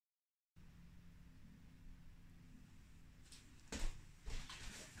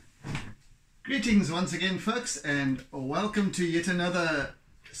Greetings once again, folks, and welcome to yet another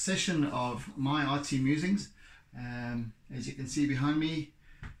session of my Artsy Musings. As you can see behind me,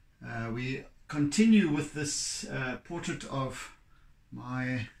 we continue with this portrait of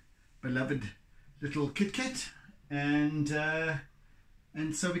my beloved little KitKat, and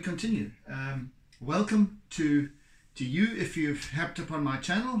so we continue. Welcome to you if you've hopped upon my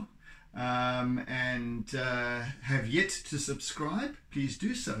channel and have yet to subscribe. Please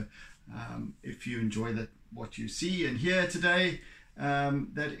do so. If you enjoy what you see and hear today,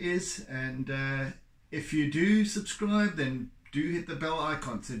 that is, and if you do subscribe, then do hit the bell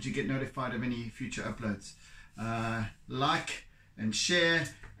icon so that you get notified of any future uploads. Like and share,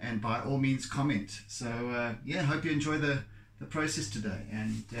 and by all means comment. So yeah, hope you enjoy the process today,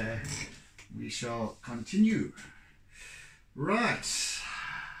 and we shall continue. Right,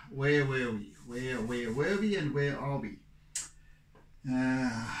 where were we? Where were we, and where are we?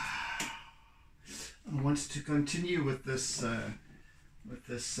 I wanted to continue with this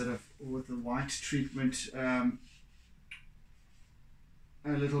sort of with the white treatment a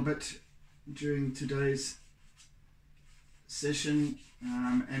little bit during today's session,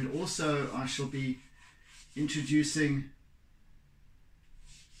 and also I shall be introducing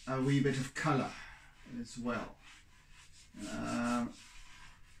a wee bit of color as well.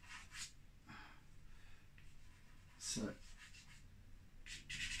 So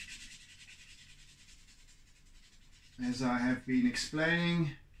as I have been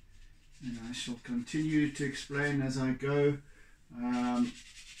explaining, and I shall continue to explain as I go,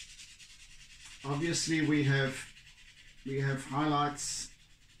 obviously we have highlights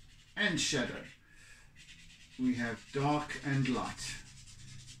and shadow. We have dark and light.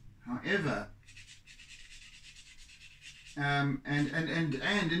 However, and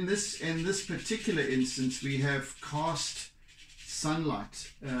in this particular instance, we have cast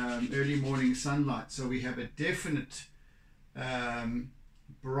sunlight, early morning sunlight, so we have a definite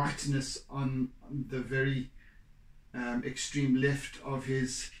brightness on the very extreme left of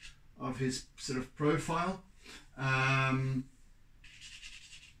his sort of profile.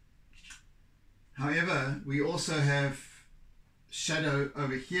 However, we also have shadow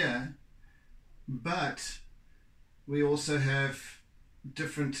over here, but we also have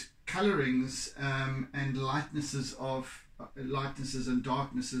different colorings and lightnesses and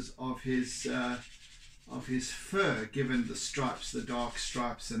darknesses of his fur, given the stripes, the dark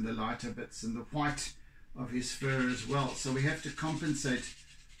stripes and the lighter bits, and the white of his fur as well. So we have to compensate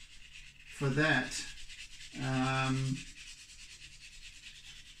for that.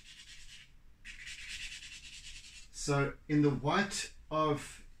 So in the white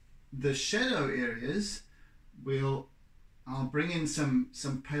of the shadow areas, I'll bring in some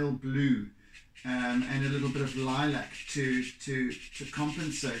pale blue and a little bit of lilac to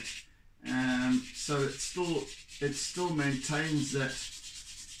compensate. So it still maintains that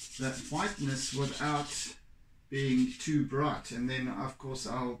whiteness without being too bright. And then of course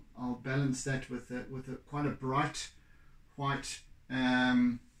I'll balance that with quite a bright white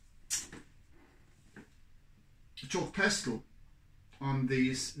chalk pastel on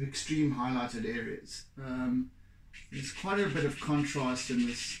these extreme highlighted areas. There's quite a bit of contrast in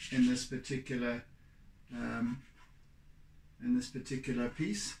this particular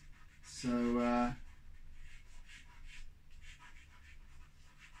piece. So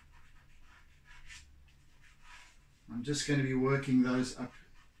I'm just going to be working those up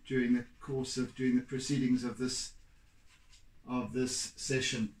during the course of doing the proceedings of this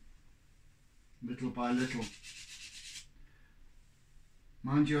session, little by little.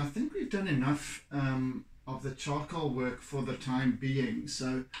 Mind you, I think we've done enough of the charcoal work for the time being.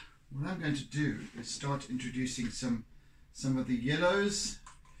 So what I'm going to do is start introducing some of the yellows.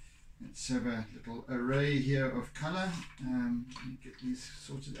 Let's have a little array here of color. Let me get these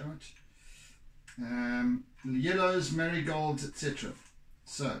sorted out. Yellows, marigolds, etc.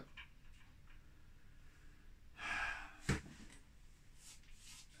 So at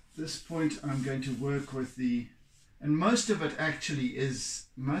this point I'm going to work with and most of it actually is,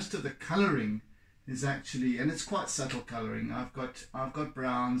 most of the coloring is actually, and it's quite subtle coloring. I've got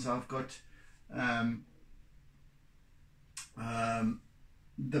browns, I've got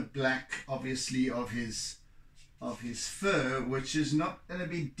the black, obviously, of his fur, which is not going to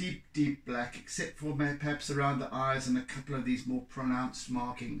be deep black, except for perhaps around the eyes and a couple of these more pronounced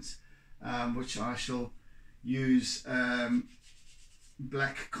markings, which I shall use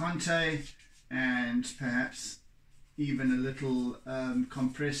black Conte and perhaps even a little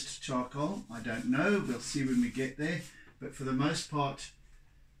compressed charcoal. I don't know, we'll see when we get there. But for the most part,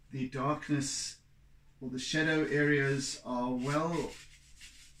 the darkness or the shadow areas are well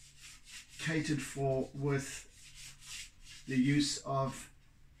catered for with the use of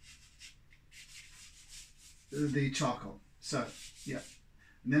the charcoal. So yeah,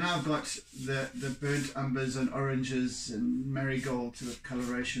 and then I've got the burnt umbers and oranges and marigold sort of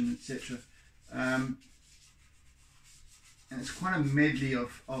coloration, etc. And it's quite a medley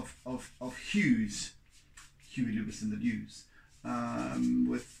of hues, Huey Lewis and the News,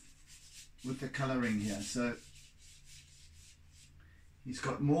 with the colouring here. So he's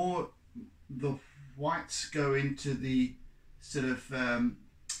got more, the whites go into the sort of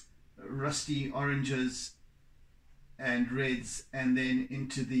rusty oranges and reds, and then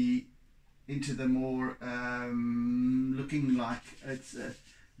into the more looking like it's a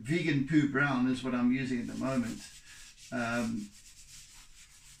vegan poo brown is what I'm using at the moment.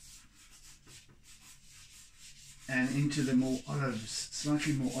 And into the more olives,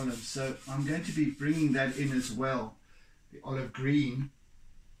 slightly more olives. So I'm going to be bringing that in as well, the olive green.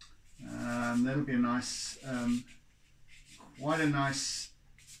 That'll be a nice, quite a nice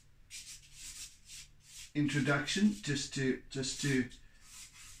introduction, just to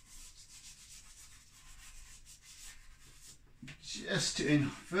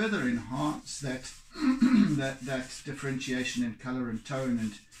further enhance that that differentiation in color and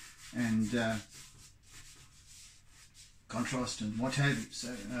tone and contrast and what have you.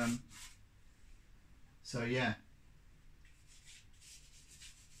 So yeah,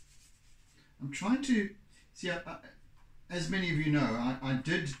 I'm trying to see. As many of you know, I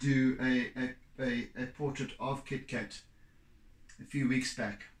did do a portrait of KitKat a few weeks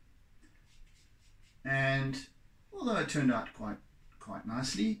back, and although it turned out quite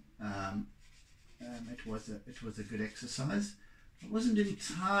nicely, it was a good exercise. I wasn't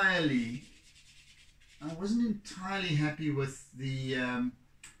entirely happy with the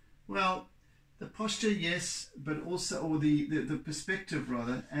well, the posture, yes, but also, or the perspective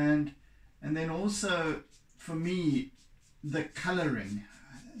rather, and then also for me the colouring,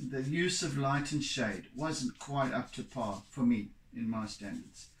 the use of light and shade wasn't quite up to par for me in my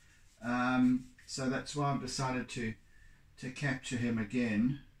standards. So that's why I've decided to capture him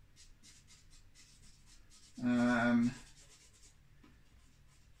again.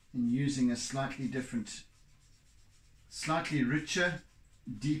 In using a slightly different, slightly richer,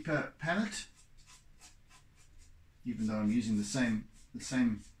 deeper palette, even though I'm using the same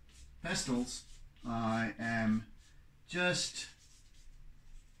pastels, I am just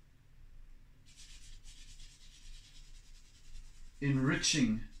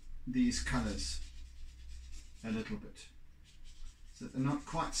enriching these colors a little bit so that they're not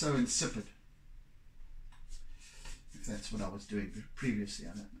quite so insipid. If that's what I was doing previously, I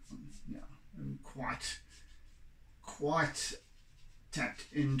don't know. Yeah, I'm quite tapped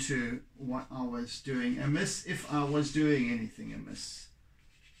into what I was doing amiss, if I was doing anything amiss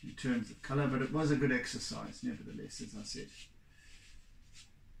in terms of color, but it was a good exercise nevertheless, as I said.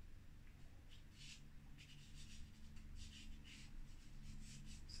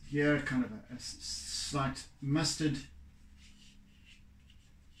 So here, kind of a slight mustard.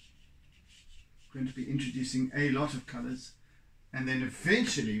 Going to be introducing a lot of colors, and then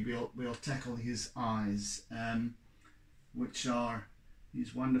eventually we'll tackle his eyes, which are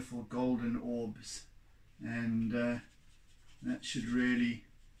these wonderful golden orbs, and that should really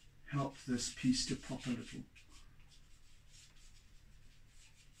help this piece to pop a little.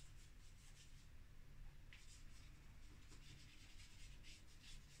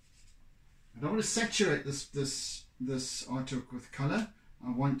 I don't want to saturate this artwork with color.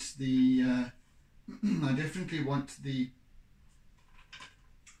 I want the I definitely want the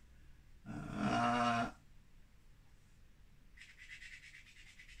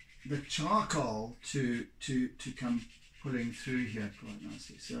charcoal to come pulling through here quite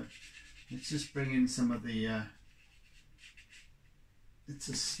nicely. So let's just bring in some of the it's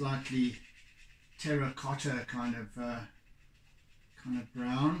a slightly terracotta kind of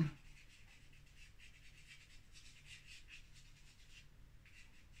brown.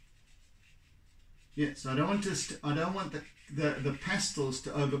 Yeah, so I don't want the pastels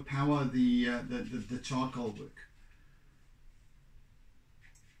to overpower the charcoal work.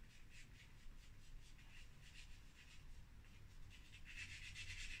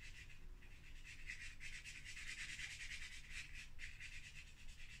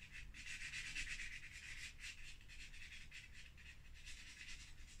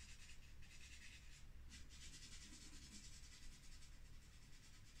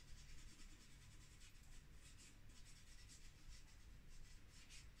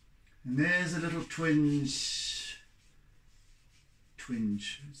 And there's a little twinge,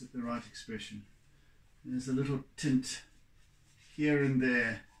 is it the right expression? There's a little tint here and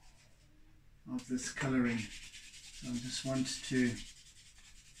there of this colouring. So I just want to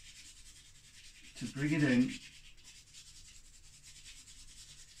bring it in,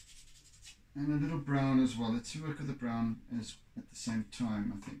 and a little brown as well. Let's work with the brown as at the same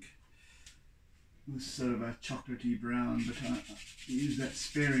time. I think this sort of a chocolatey brown, but I use that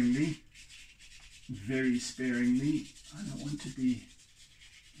sparingly, very sparingly. I don't want to be.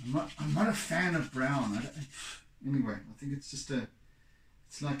 I'm not a fan of brown. Anyway, I think it's just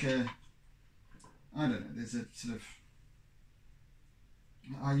it's like a, I don't know, there's a sort of,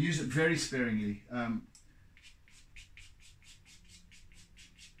 I use it very sparingly.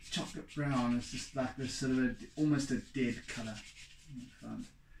 Chocolate brown is just like this sort of almost a dead colour. I found.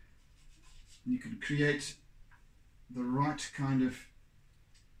 You can create the right kind of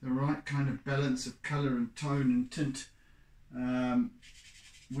balance of colour and tone and tint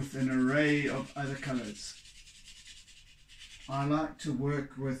with an array of other colours. I like to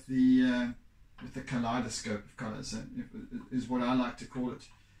work with the kaleidoscope of colours, is what I like to call it.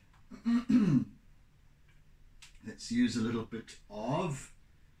 Let's use a little bit of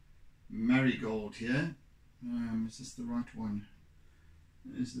marigold here. Is this the right one?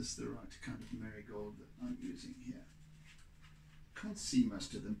 Is this the right kind of marigold that I'm using here? Can't see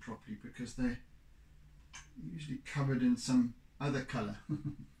most of them properly because they're usually covered in some other colour.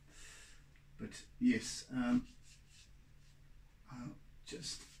 But yes,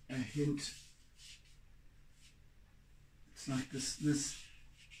 just a hint. It's like this.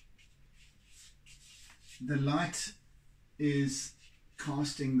 The light is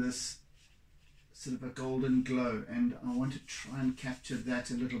casting this sort of a golden glow, and I want to try and capture that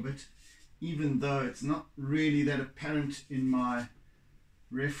a little bit, even though it's not really that apparent in my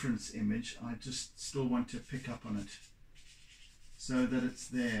reference image. I just still want to pick up on it so that it's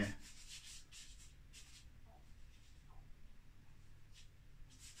there.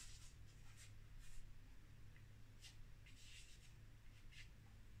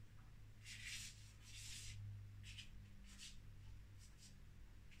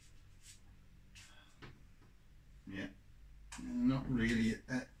 Yeah, not really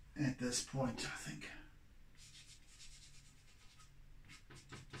at this point, I think.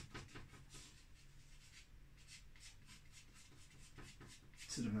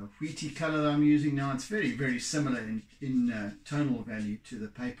 Sort of a wheaty colour that I'm using now. It's very, very similar in tonal value to the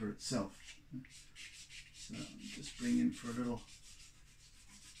paper itself. So I'm just bring in for a little.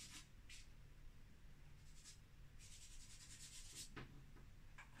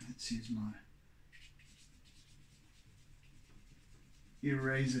 Let's use my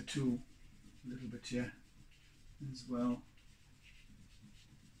eraser tool a little bit here as well.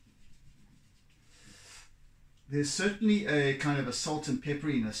 There's certainly a kind of a salt and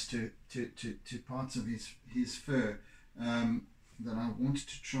pepperiness to parts of his fur that I wanted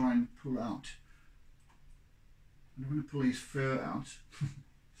to try and pull out. I don't want to pull his fur out. I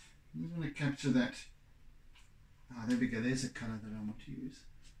just want to capture that. Ah, there we go. There's a colour that I want to use.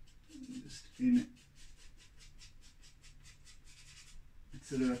 Just in it. It's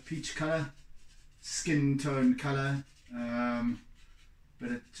sort of a peach colour, skin tone colour.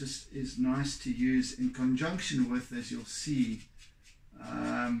 But it just is nice to use in conjunction with, as you'll see,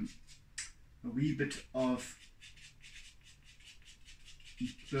 a wee bit of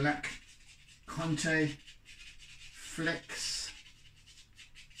black Conte flecks,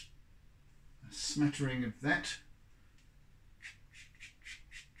 a smattering of that.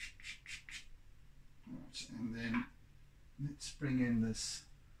 Right, and then let's bring in this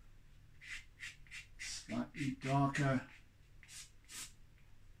slightly darker.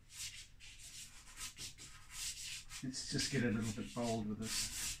 Let's just get a little bit bold with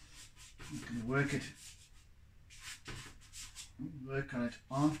this. I'm going to work on it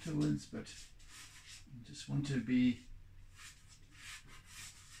afterwards, but I just want to be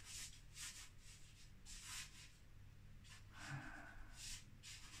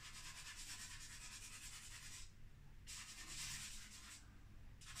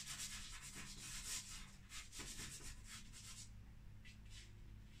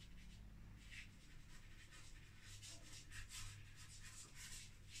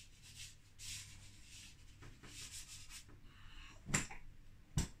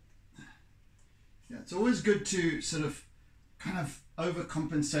it's always good to sort of kind of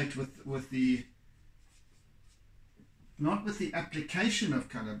overcompensate with the, not with the application of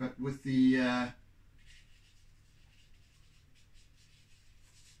color, but with the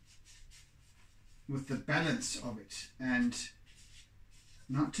balance of it, and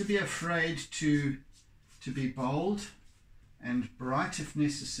not to be afraid to be bold and bright if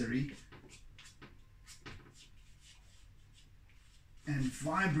necessary, and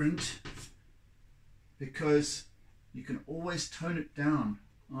vibrant because you can always tone it down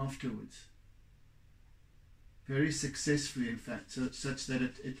afterwards very successfully, in fact, such that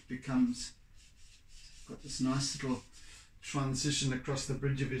it becomes got this nice little transition across the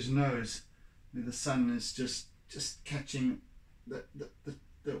bridge of his nose where the sun is just catching the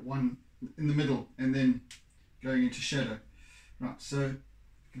one in the middle and then going into shadow. Right, so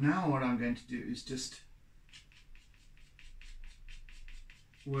now what I'm going to do is just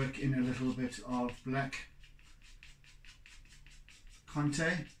work in a little bit of black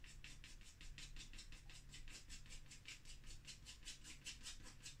Conte.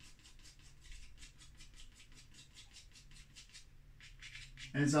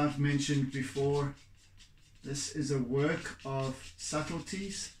 As I've mentioned before, this is a work of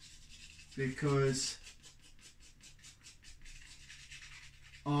subtleties because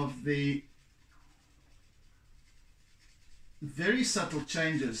of the very subtle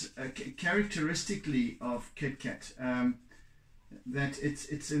changes characteristically of KitKat, that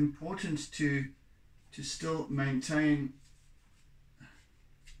it's important to still maintain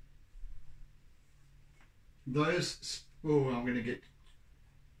those. Oh, I'm going to get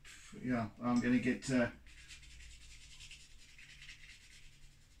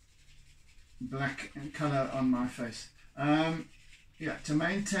black color on my face. Yeah, to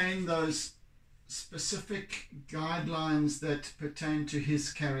maintain those specific guidelines that pertain to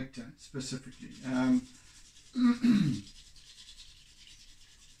his character specifically.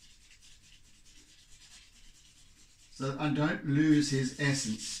 So I don't lose his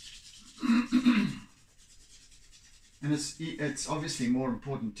essence. And it's obviously more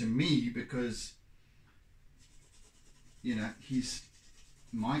important to me because, you know, he's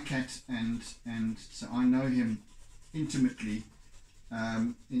my cat, and so I know him intimately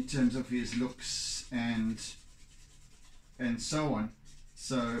in terms of his looks and so on.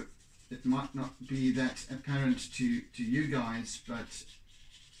 So it might not be that apparent to you guys, but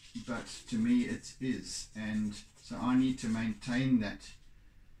to me it is, and so I need to maintain that.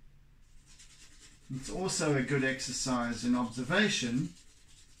 It's also a good exercise in observation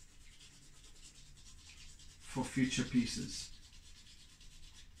for future pieces,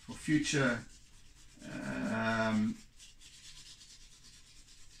 for future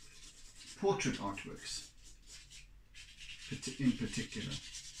portrait artworks in particular.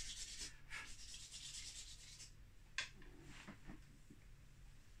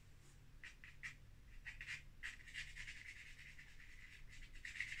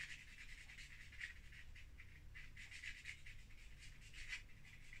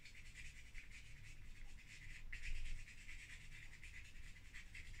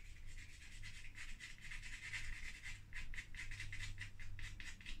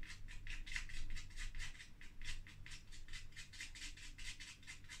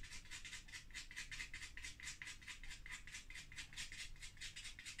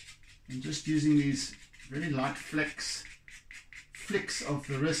 And just using these very light flicks of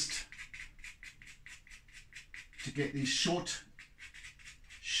the wrist to get these short,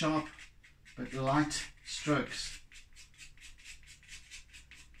 sharp, but light strokes.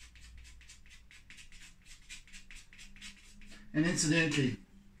 And incidentally,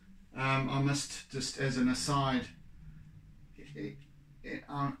 I must just, as an aside,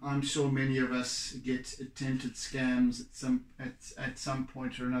 I'm sure many of us get attempted scams at some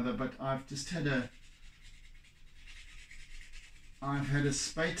point or another, but I've just had a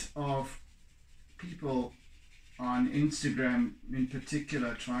spate of people on Instagram in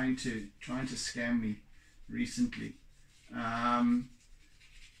particular trying to scam me recently, and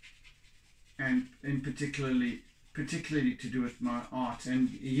in particularly to do with my art. And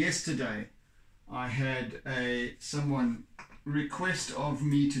yesterday I had someone request of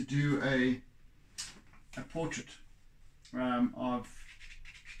me to do a portrait of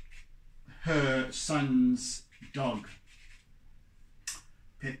her son's dog,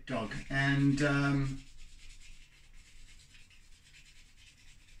 pet dog, and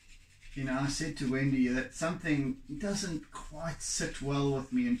you know, I said to Wendy that something doesn't quite sit well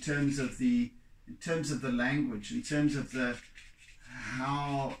with me in terms of the language, in terms of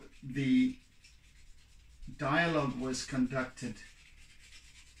how the dialogue was conducted.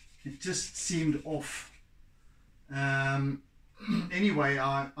 It just seemed off. Anyway,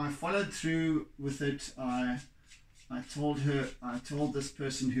 I followed through with it. I told this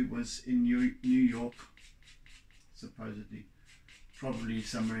person who was in New York, supposedly, probably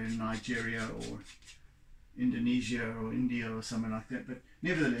somewhere in Nigeria or Indonesia or India or something like that, but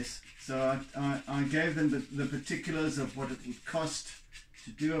nevertheless, so I gave them the particulars of what it would cost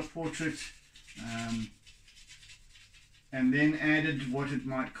to do a portrait, and then added what it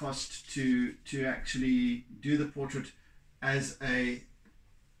might cost to actually do the portrait as a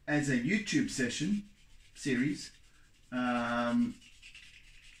YouTube session series. But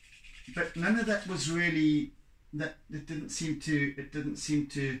none of that was really, that it didn't seem to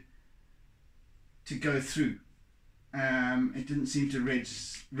go through. It didn't seem to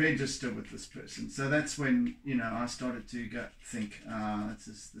register with this person. So that's when, you know, I started to think, I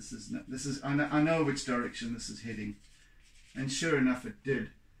know which direction this is heading, and sure enough, it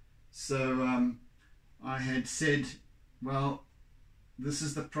did. So I had said, well, this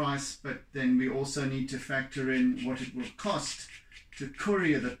is the price, but then we also need to factor in what it will cost to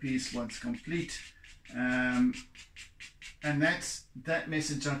courier the piece once complete. And that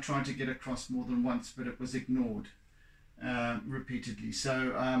message I tried to get across more than once, but it was ignored repeatedly.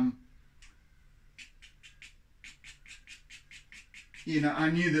 So you know, I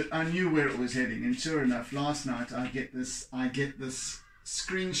knew where it was heading, and sure enough, last night I get this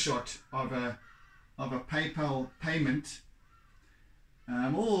screenshot of a PayPal payment,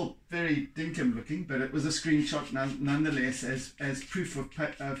 all very dinkum looking, but it was a screenshot nonetheless as proof of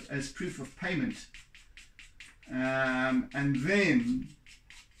payment, and then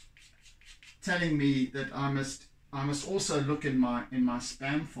telling me that I must also look in my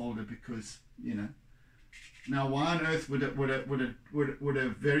spam folder, because, you know, now why on earth would a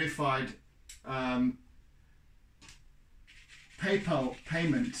verified PayPal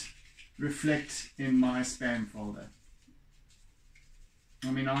payment reflect in my spam folder? I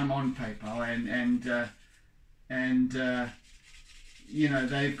mean, I'm on PayPal, and you know,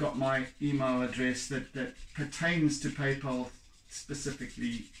 they've got my email address that pertains to PayPal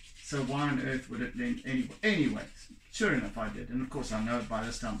specifically. So why on earth would it then anyway? Sure enough, I did, and of course I know by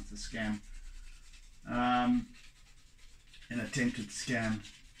this time it's a scam, an attempted scam.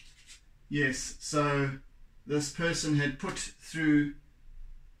 Yes, so this person had put through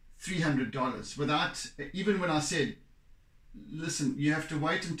 $300 without, even when I said, listen, you have to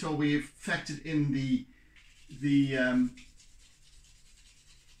wait until we've factored in the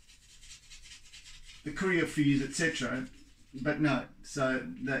courier fees, etc. But no, so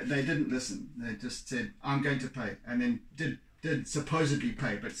they didn't listen. They just said, I'm going to pay, and then did supposedly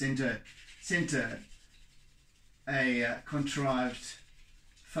pay, but sent a contrived,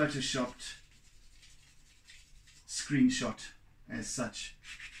 photoshopped screenshot as such.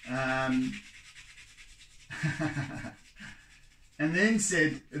 And then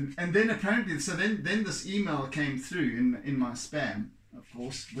said, and then apparently, so then this email came through in my spam, of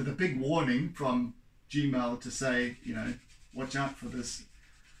course, with a big warning from Gmail to say, you know, watch out for this.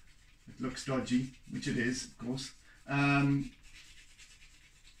 It looks dodgy, which it is, of course.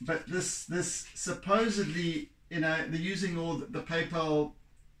 But this supposedly, you know, they're using all the PayPal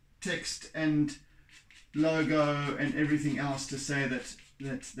text and logo and everything else to say that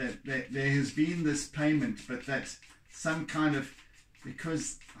there has been this payment, but that some kind of,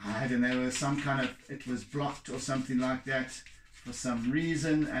 because I don't know, some kind of, it was blocked or something like that for some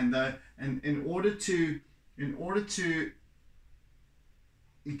reason, and in order to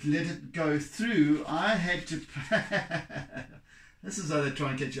let it go through, I had to pay, this is how they try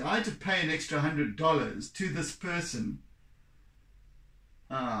and catch you, I had to pay an extra $100 to this person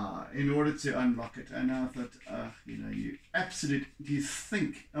in order to unlock it. And I thought, you know, you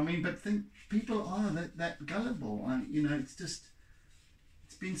think, I mean, but think people are that gullible. You know, it's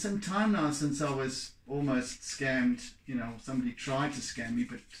been some time now since I was almost scammed. You know, somebody tried to scam me,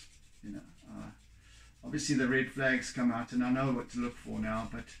 but, you know, obviously the red flags come out, and I know what to look for now,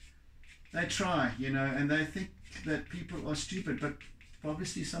 but they try, you know, and they think that people are stupid, but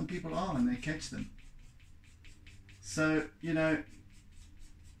obviously some people are, and they catch them. So, you know,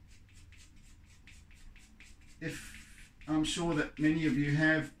 if I'm sure that many of you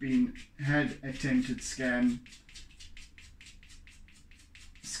have had attempted scams,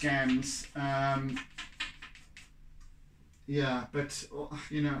 yeah, but,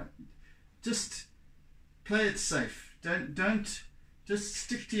 you know, just play it safe. Don't just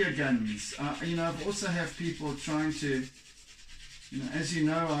stick to your guns. You know, I've also have people trying to, you know, as you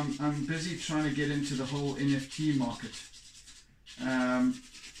know, I'm busy trying to get into the whole NFT market,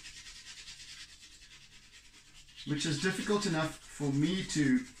 which is difficult enough for me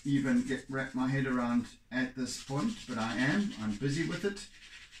to even wrap my head around at this point, but I'm busy with it,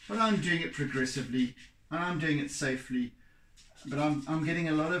 but I'm doing it progressively, and I'm doing it safely. But I'm getting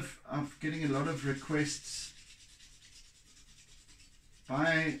a lot of requests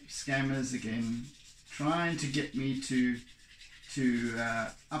by scammers again, trying to get me to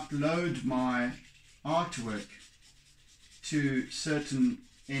upload my artwork to certain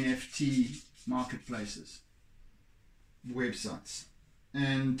NFT marketplaces. websites.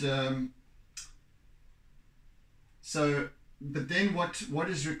 And but then what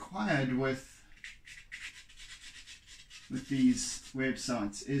is required with these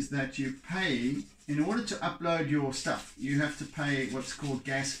websites is that you pay, in order to upload your stuff, you have to pay what's called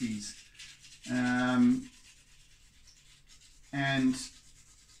gas fees. And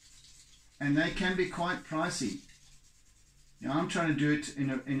they can be quite pricey. Now, I'm trying to do it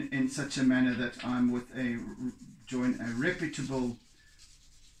in such a manner that I'm with join a reputable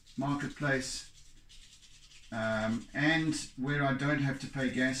marketplace, and where I don't have to pay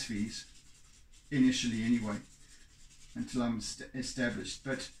gas fees initially anyway, until I'm established.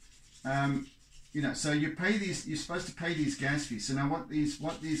 But you know, so you're supposed to pay these gas fees. So now what these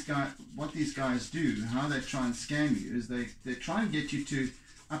guys do, how they try and scam you, is they try and get you to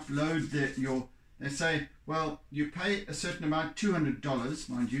upload they say, well, you pay a certain amount, $200,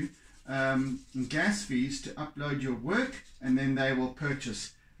 mind you, in gas fees to upload your work, and then they will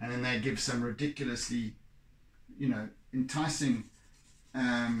purchase, and then they give some ridiculously, you know, enticing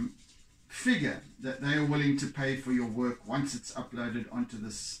figure that they are willing to pay for your work once it's uploaded onto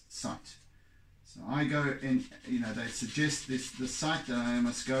this site. So I go in, you know, they suggest the site that I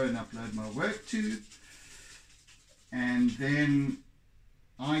must go and upload my work to, and then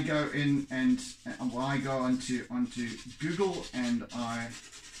I go in and I go onto Google, and I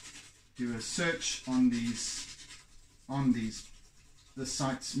do a search on the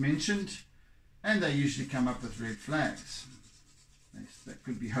sites mentioned, and they usually come up with red flags. That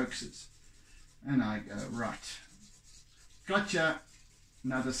could be hoaxes. And I go, right, gotcha,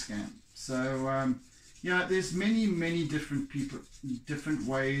 another scam. So yeah, there's many different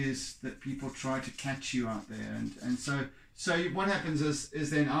ways that people try to catch you out there, and so what happens is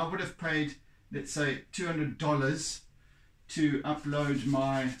then I would have paid, let's say, $200 to upload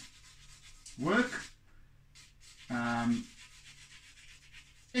my work,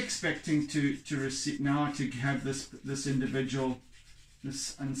 expecting to receive, now to have this individual,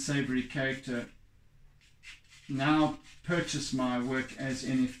 this unsavory character, now purchase my work as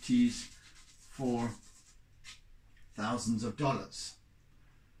NFTs for thousands of dollars,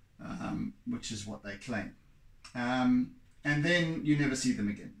 which is what they claim. And then you never see them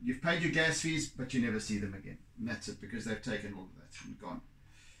again. You've paid your gas fees, but you never see them again. And that's it, because they've taken all of that and gone.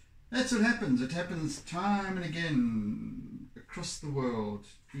 That's what happens. It happens time and again across the world.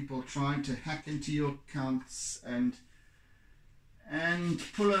 People trying to hack into your accounts and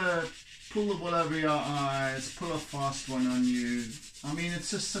pull the wool over your eyes, pull a fast one on you. I mean, it's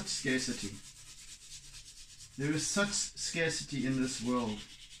just such scarcity. There is such scarcity in this world.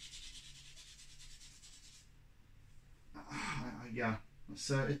 Yeah,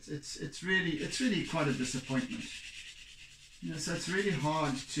 so it's really quite a disappointment. You know, so it's really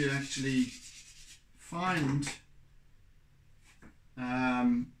hard to actually find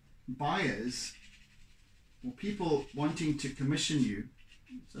buyers or people wanting to commission you.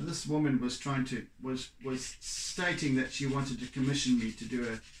 So this woman was stating that she wanted to commission me to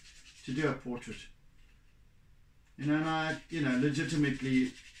do a portrait. You know, and I, you know,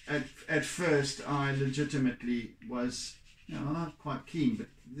 legitimately at first I legitimately was, you know, not quite keen, but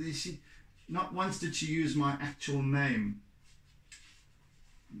not once did she use my actual name.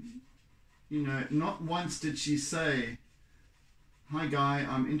 You know, not once did she say, "Hi Guy,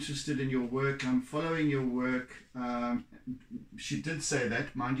 I'm interested in your work, I'm following your work." She did say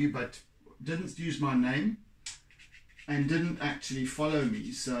that, mind you, but didn't use my name and didn't actually follow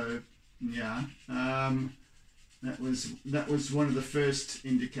me. So yeah, that was one of the first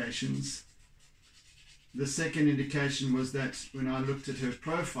indications. The second indication was that when I looked at her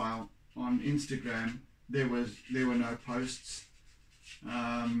profile on Instagram, there were no posts.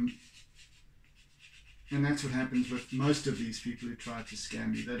 And that's what happens with most of these people who try to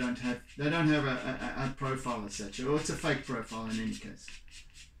scam you. They don't have a profile as such, or it's a fake profile in any case.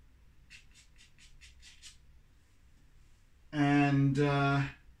 And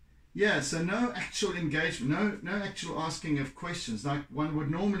yeah, so no actual engagement, no actual asking of questions like one would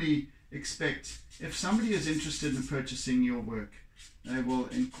normally expect. If somebody is interested in purchasing your work, they will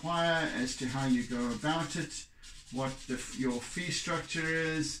inquire as to how you go about it, what your fee structure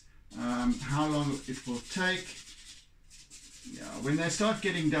is, how long it will take. Yeah, when they start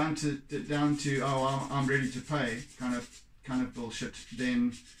getting down to oh, I'm ready to pay kind of bullshit,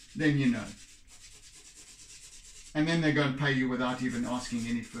 then you know. And then they're going to pay you without even asking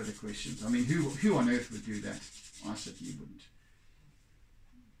any further questions. I mean, who on earth would do that? I certainly wouldn't.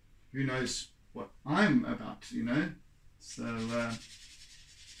 Who knows what I'm about, you know? So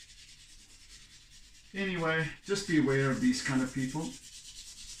anyway, just be aware of these kind of people.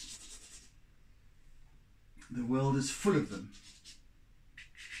 The world is full of them.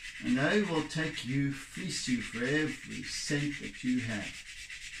 And they will fleece you for every cent that you have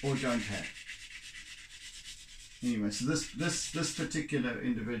or don't have. Anyway, so this particular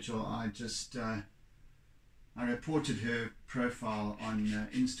individual, I reported her profile on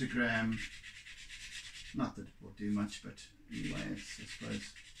Instagram. Not that it will do much, but anyway, I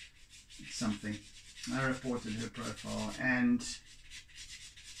suppose it's something. I reported her profile and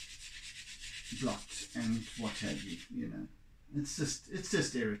blocked and what have you, you know. It's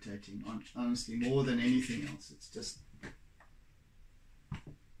just irritating, honestly, more than anything else. It's just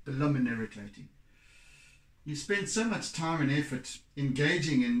blooming irritating. You spend so much time and effort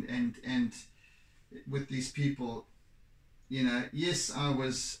engaging and with these people, you know. Yes, I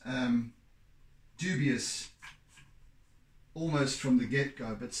was dubious almost from the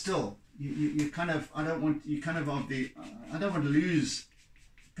get-go, but still, you kind of, I don't want to lose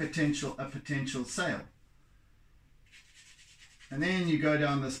a potential sale. And then you go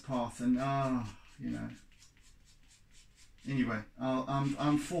down this path, and you know. Anyway,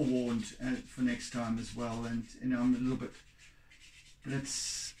 I'm forewarned for next time as well, and you know, I'm a little bit, but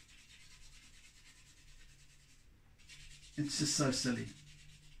it's just so silly.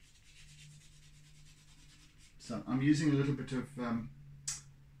 So I'm using a little bit of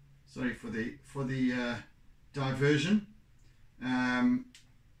sorry for the diversion. I'm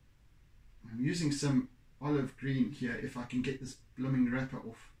using some olive green here, if I can get this blooming wrapper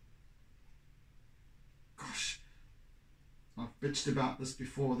off. Gosh, I've bitched about this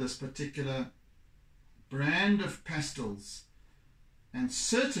before, this particular brand of pastels, and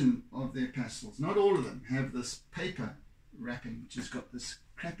certain of their pastels, not all of them, have this paper wrapping which has got this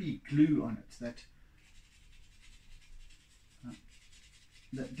crappy glue on it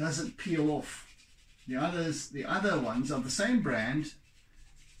that doesn't peel off. The other ones of the same brand,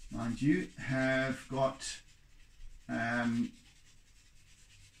 mind you, have got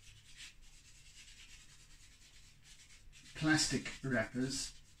plastic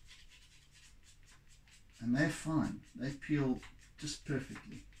wrappers, and they're fine. They peel just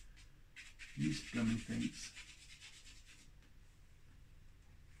perfectly. These blooming things.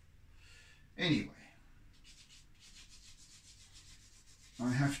 Anyway,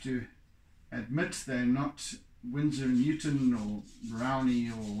 I have to admit they're not Winsor & Newton or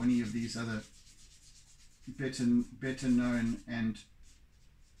Brownie or any of these other better known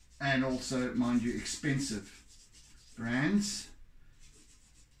and also, mind you, expensive brands.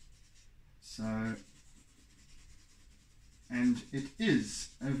 So, and it is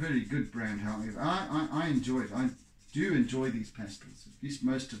a very good brand, however. I enjoy it. I do enjoy these pastels, at least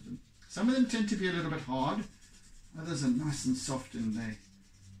most of them. Some of them tend to be a little bit hard, others are nice and soft, and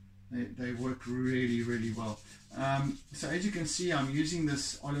they work really, really well. So as you can see, I'm using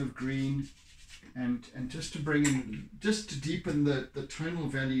this olive green and just to bring in, just to deepen the tonal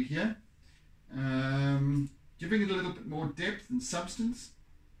value here, giving it a little bit more depth and substance.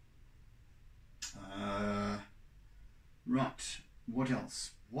 Right, what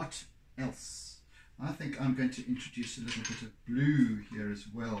else? What else? I think I'm going to introduce a little bit of blue here as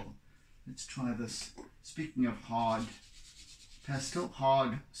well. Let's try this. Speaking of hard pastel,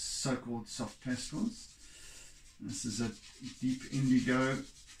 hard so-called soft pastels. This is a deep indigo.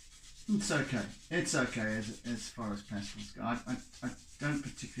 It's okay. It's okay as far as pastels go. I don't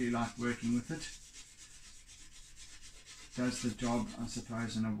particularly like working with it. It does the job, I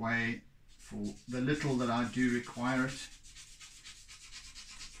suppose, in a way, for the little that I do require it.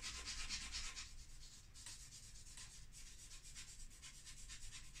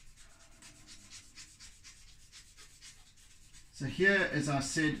 So here, as I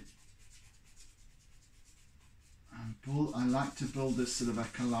said, I like to build this sort of a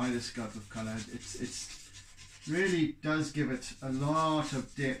kaleidoscope of colour. It's really does give it a lot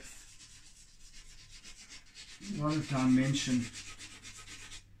of depth, a lot of dimension,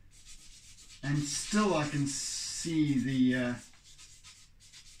 and still I can see the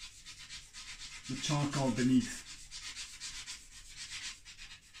charcoal beneath.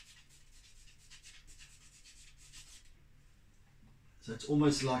 So it's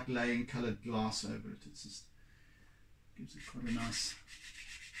almost like laying coloured glass over it. It's just gives it quite a nice,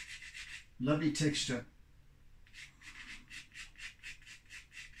 lovely texture.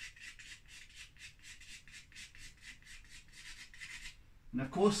 And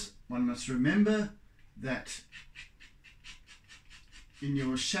of course, one must remember that in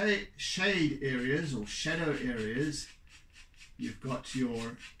your shade areas or shadow areas, you've got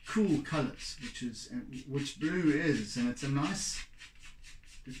your cool colours, which blue is, and it's a nice,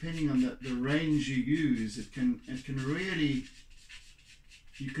 depending on the range you use, it can really,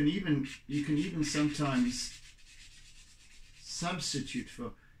 you can even sometimes substitute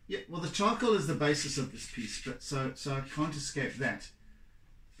for, yeah, well, the charcoal is the basis of this piece, but so I can't escape that.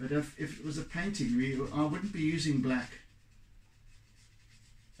 But if it was a painting, I wouldn't be using black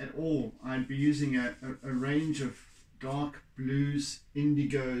at all. I'd be using a range of dark blues,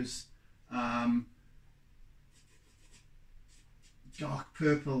 indigos, dark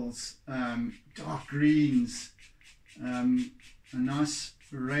purples, dark greens, a nice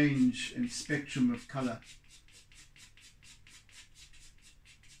range and spectrum of color.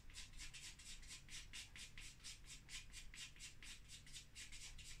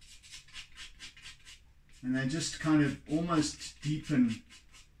 And they just kind of almost deepen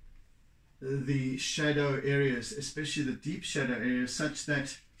the shadow areas, especially the deep shadow areas, such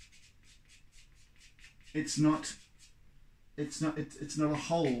that it's not a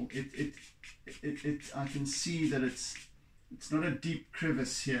hole. I can see that it's not a deep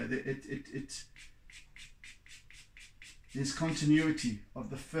crevice here. There's continuity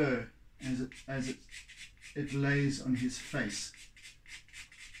of the fur as it lays on his face.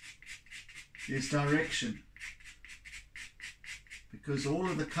 There's direction, because all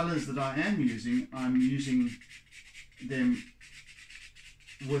of the colors that I am using, I'm using them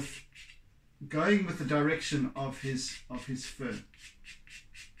going with the direction of his fur.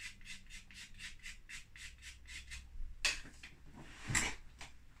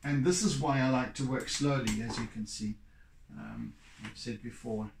 And this is why I like to work slowly, as you can see. I've said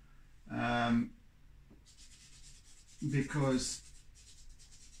before, because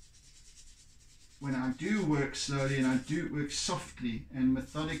when I do work slowly and I do work softly and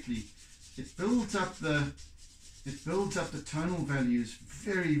methodically, it builds up the tonal values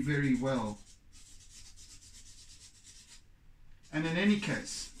very, very well. And in any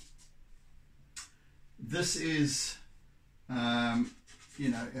case, this is, you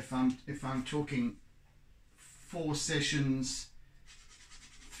know, if I'm talking 4 sessions,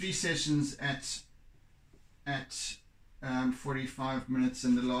 3 sessions at 45 minutes,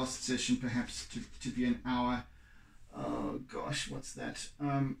 and the last session perhaps to be an hour. Oh gosh, what's that?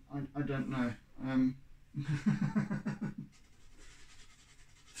 I don't know.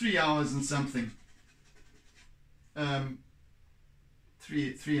 3 hours and something. 3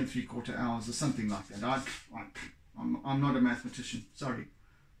 3/4 hours or something like that. I'm not a mathematician. Sorry,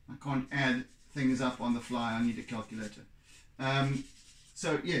 I can't add things up on the fly. I need a calculator.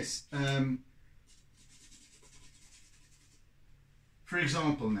 So yes. For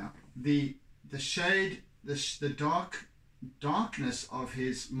example, now the shade, the darkness of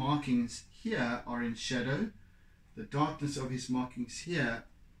his markings here are in shadow. The darkness of his markings here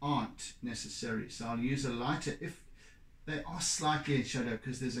aren't necessary. So I'll use a lighter if they are slightly in shadow,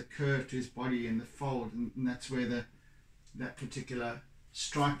 because there's a curve to his body in the fold, and that's where that particular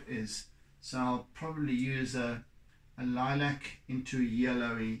stripe is. So I'll probably use a lilac into a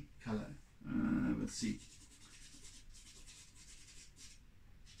yellowy color. Let's see.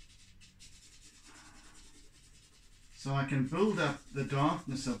 So I can build up the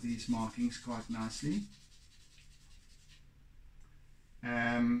darkness of these markings quite nicely.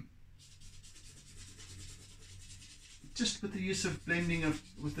 Just with the use of blending of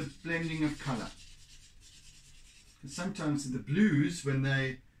color. Because sometimes the blues, when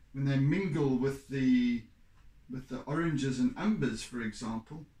they mingle with the oranges and umbers, for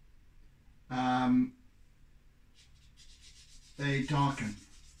example, they darken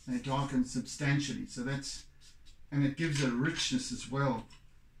substantially. So that's, and it gives a richness as well.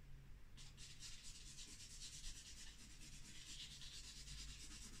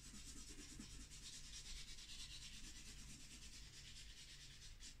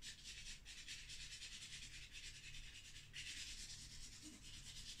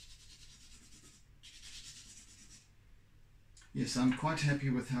 Yes, I'm quite happy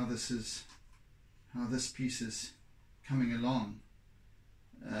with how this piece is coming along.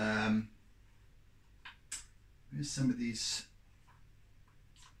 Here's some of these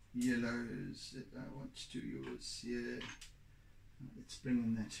yellows that I want to use here. Let's bring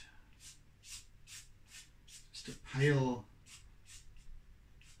in that, just a pale,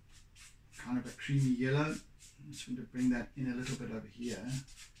 kind of a creamy yellow. I just want to bring that in a little bit over here.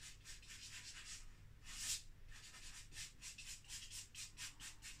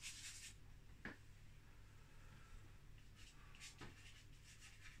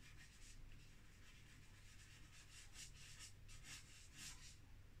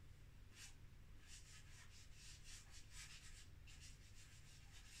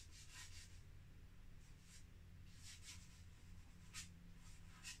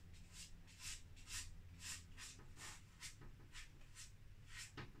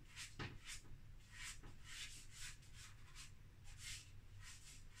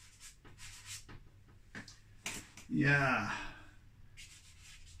 Yeah.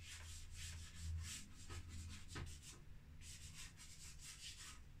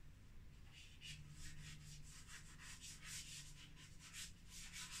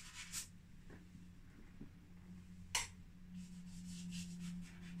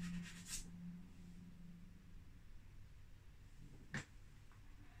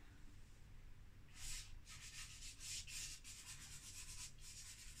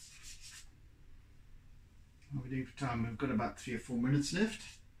 How are we doing for time? We've got about 3 or 4 minutes left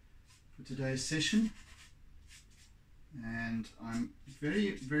for today's session, and I'm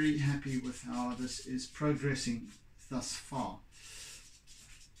very happy with how this is progressing thus far.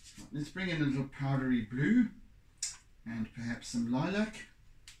 Right, let's bring in a little powdery blue and perhaps some lilac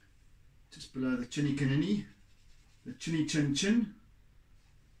just below the chinny canini, the chinny chin chin.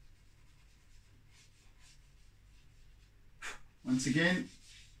 Once again,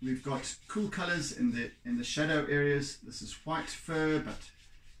 we've got cool colors in the shadow areas. This is white fur, but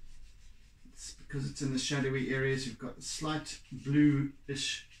it's because it's in the shadowy areas, you've got a slight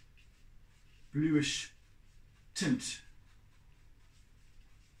bluish tint.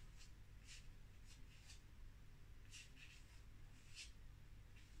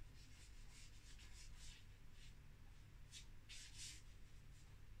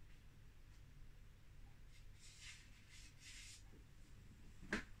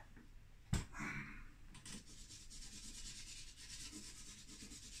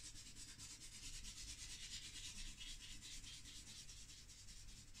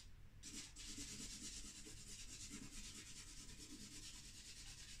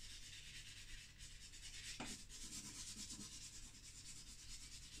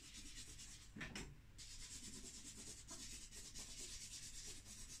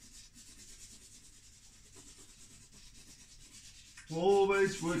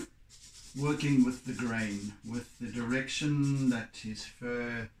 Always working with the grain, with the direction that his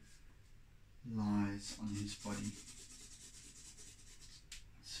fur lies on his body.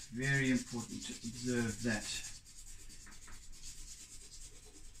 It's very important to observe that,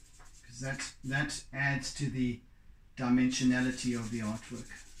 because that adds to the dimensionality of the artwork.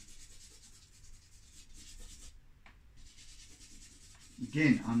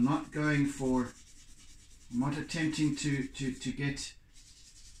 Again, I'm not attempting to get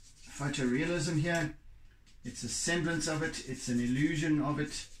photorealism here. It's a semblance of it, it's an illusion of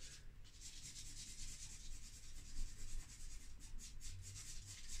it.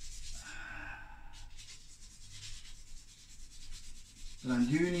 But I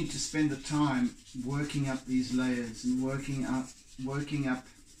do need to spend the time working up these layers and working up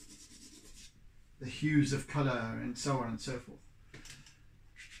the hues of color and so on and so forth.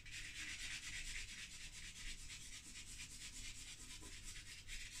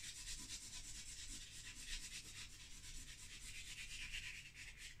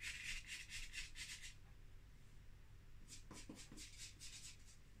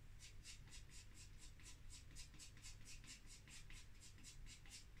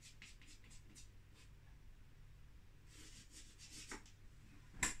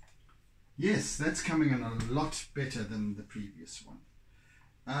 Yes, that's coming in a lot better than the previous one.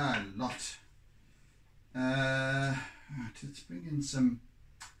 A lot. Right, let's bring in some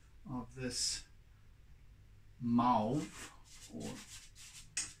of this mauve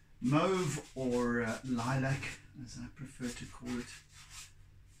or lilac, as I prefer to call it.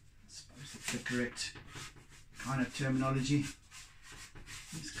 I suppose it's the correct kind of terminology.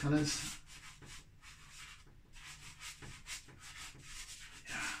 These colors.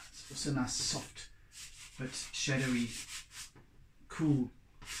 Also nice, soft, but shadowy, cool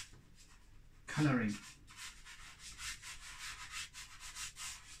colouring.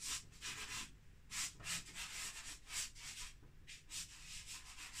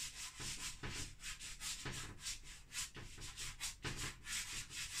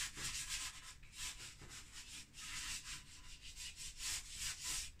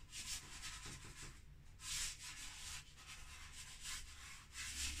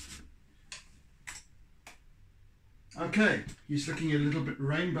 Okay, he's looking a little bit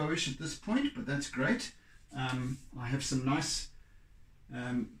rainbowish at this point, but that's great. I have some nice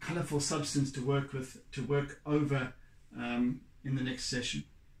colourful substance to work over in the next session,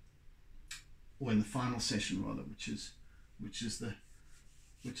 or in the final session rather, which is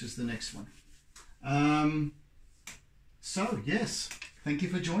the next one. So yes, thank you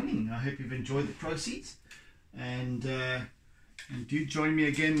for joining. I hope you've enjoyed the proceeds, and do join me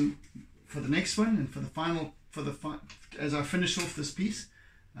again for the next one and for the final. As I finish off this piece.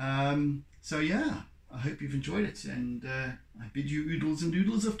 So yeah, I hope you've enjoyed it, and I bid you oodles and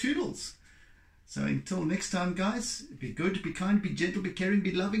doodles of toodles. So until next time, guys, be good, be kind, be gentle, be caring,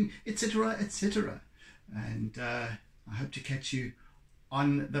 be loving, etc., etc. And I hope to catch you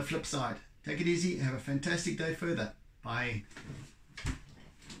on the flip side. Take it easy. Have a fantastic day further. Bye.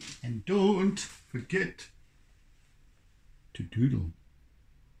 And don't forget to doodle.